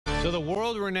So the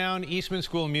world-renowned Eastman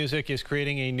School of Music is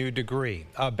creating a new degree,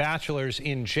 a bachelor's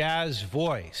in jazz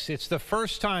voice. It's the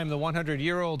first time the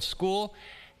 100-year-old school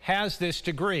has this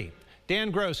degree. Dan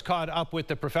Gross caught up with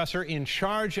the professor in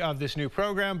charge of this new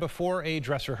program before a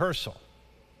dress rehearsal.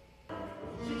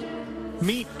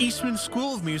 Meet Eastman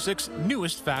School of Music's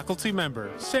newest faculty member,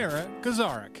 Sara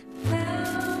Gazarek.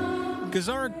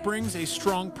 Gazarek brings a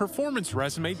strong performance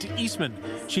resume to Eastman.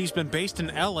 She's been based in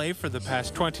LA for the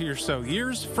past 20 or so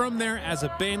years. From there, as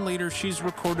a band leader, she's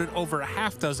recorded over a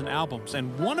half-dozen albums,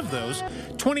 and one of those,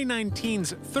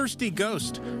 2019's Thirsty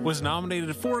Ghost, was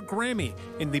nominated for a Grammy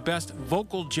in the Best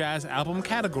Vocal Jazz Album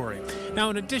category. Now,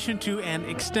 in addition to an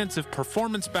extensive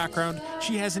performance background,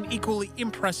 she has an equally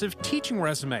impressive teaching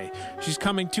resume. She's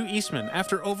coming to Eastman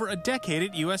after over a decade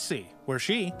at USC, where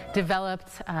she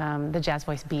developed the Jazz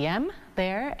Voice BM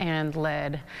there and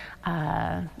led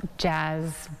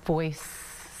jazz voice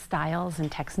styles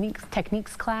and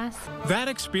techniques class. That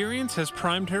experience has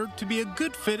primed her to be a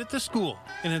good fit at the school.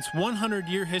 In its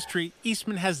 100-year history,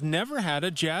 Eastman has never had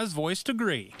a jazz voice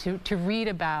degree. To read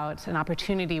about an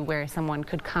opportunity where someone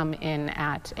could come in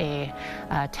at a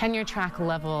tenure track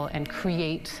level and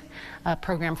create a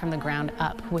program from the ground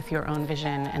up with your own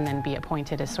vision and then be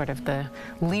appointed as sort of the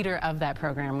leader of that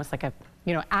program was like at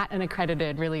an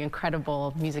accredited, really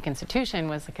incredible music institution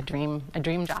was like a dream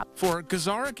job. For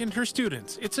Gazarek and her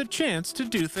students, it's a chance to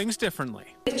do things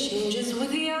differently. It changes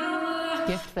with the hour.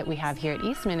 The gift that we have here at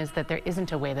Eastman is that there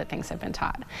isn't a way that things have been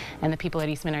taught. And the people at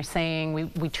Eastman are saying,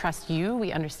 we trust you,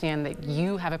 we understand that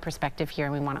you have a perspective here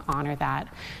and we want to honor that.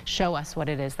 Show us what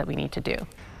it is that we need to do.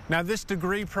 Now, this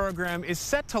degree program is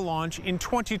set to launch in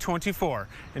 2024,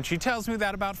 and she tells me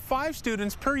that about 5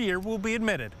 students per year will be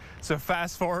admitted. So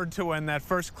fast forward to when that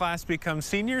first class becomes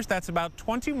seniors, that's about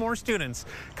 20 more students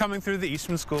coming through the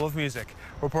Eastman School of Music.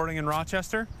 Reporting in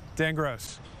Rochester, Dan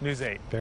Gross, News 8.